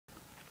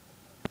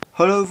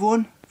Hello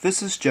everyone,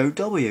 this is Joe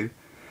W.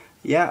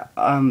 Yeah,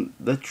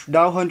 the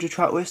Now 100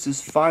 track list is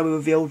finally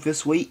revealed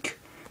this week.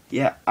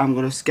 Yeah, I'm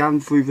gonna scan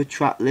through the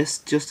track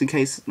list just in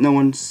case no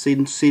one's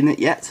seen it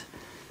yet.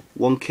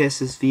 One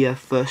Kiss is the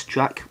first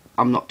track.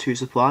 I'm not too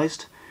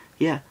surprised.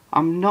 Yeah,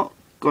 I'm not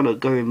gonna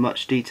go in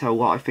much detail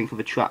what I think of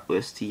the track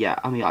list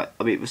yet. I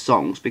mean the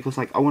songs, because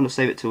I want to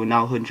save it to a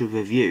Now 100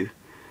 review.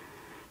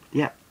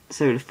 Yeah,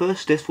 so the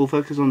first disc will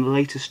focus on the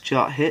latest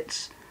chart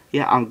hits.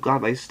 Yeah, I'm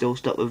glad they still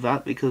stuck with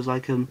that because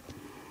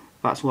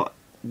that's what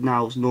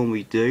Nows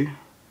normally do.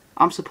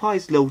 I'm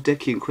surprised Lil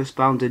Dicky and Chris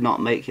Brown did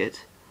not make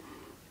it.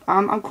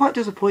 I'm quite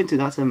disappointed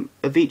that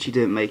Avicii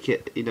didn't make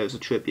it, as a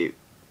tribute.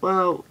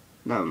 Well,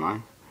 never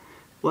mind.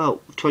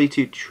 Well,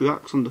 22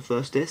 tracks on the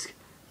first disc.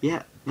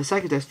 Yeah, the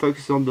second disc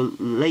focuses on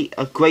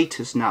the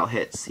greatest Now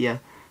hits. Yeah,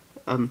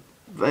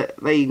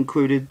 they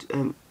included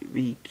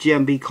the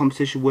GMB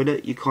competition winner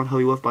 "You Can't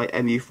Hurry With" by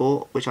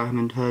MU4, which I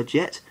haven't heard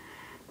yet.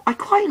 I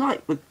quite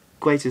like the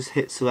greatest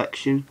hit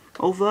selection,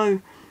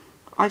 although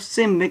I've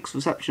seen mixed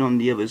reception on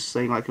the others,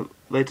 saying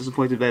they're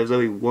disappointed there was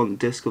only one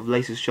disc of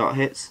latest chart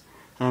hits.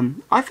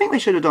 I think they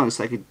should have done a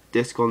second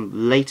disc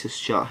on latest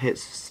chart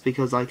hits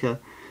because that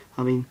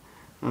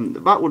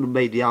would have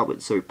made the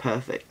album so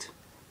perfect.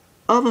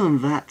 Other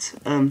than that,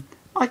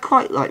 I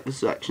quite like the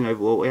selection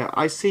overall. Yeah,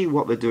 I see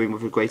what they're doing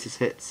with the greatest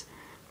hits.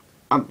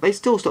 They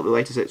still stuck with the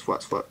latest hits.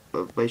 That's what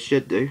they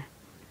should do.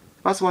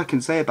 That's what I can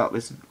say about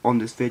this on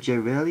this video,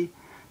 really.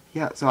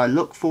 Yeah, so I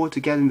look forward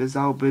to getting this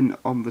album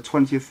on the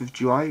 20th of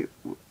July.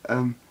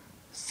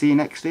 See you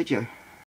next video.